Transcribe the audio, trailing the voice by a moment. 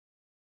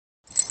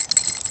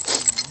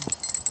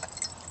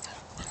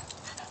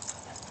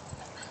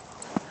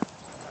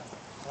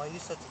Why are you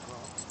such a girl?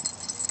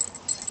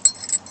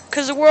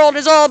 Because the world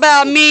is all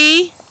about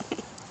me.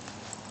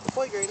 Good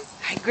boy, Grady.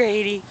 Hi,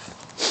 Grady.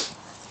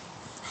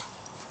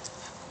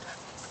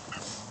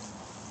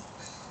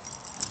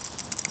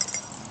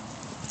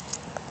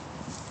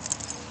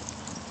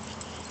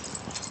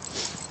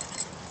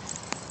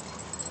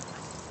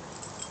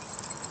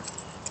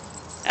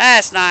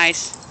 That's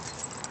nice.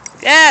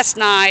 That's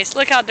nice.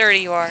 Look how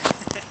dirty you are.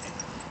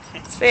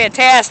 It's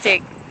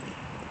fantastic.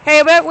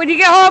 Hey, but when you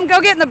get home,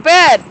 go get in the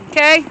bed,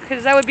 okay?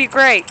 Because that would be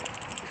great.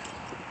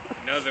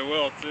 No, they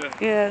will too.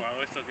 Yeah. Well, at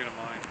least I'll get a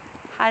mine.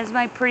 How's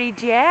my pretty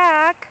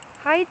Jack?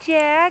 Hi,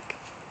 Jack.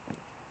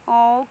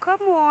 Oh,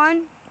 come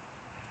on.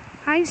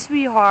 Hi,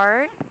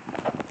 sweetheart.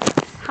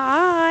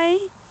 Hi.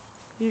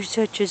 You're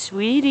such a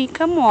sweetie.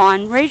 Come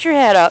on, raise your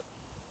head up.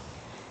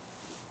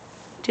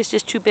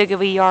 Just too big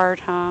of a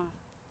yard, huh?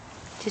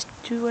 Just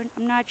too, I'm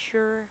not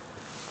sure.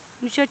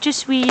 You're such a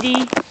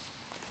sweetie.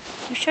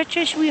 You're such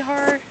a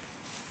sweetheart.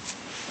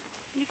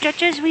 You're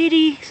such a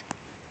sweetie.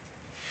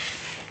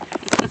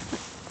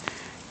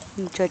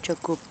 You're such a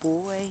good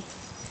boy.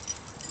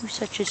 You're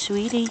such a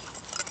sweetie.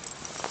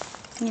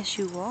 Yes,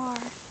 you are.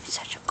 You're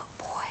such a good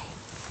boy.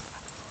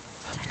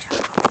 Such a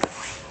good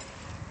boy.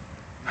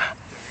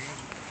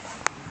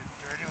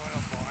 Dirty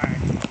little boy.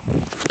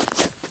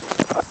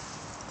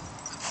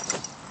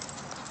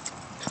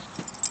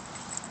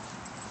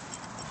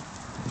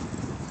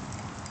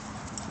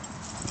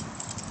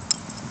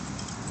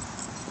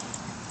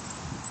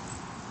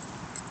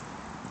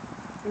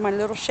 You're my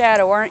little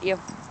shadow, aren't you?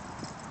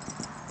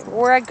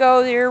 Where I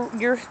go,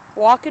 you're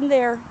walking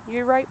there.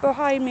 You're right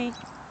behind me.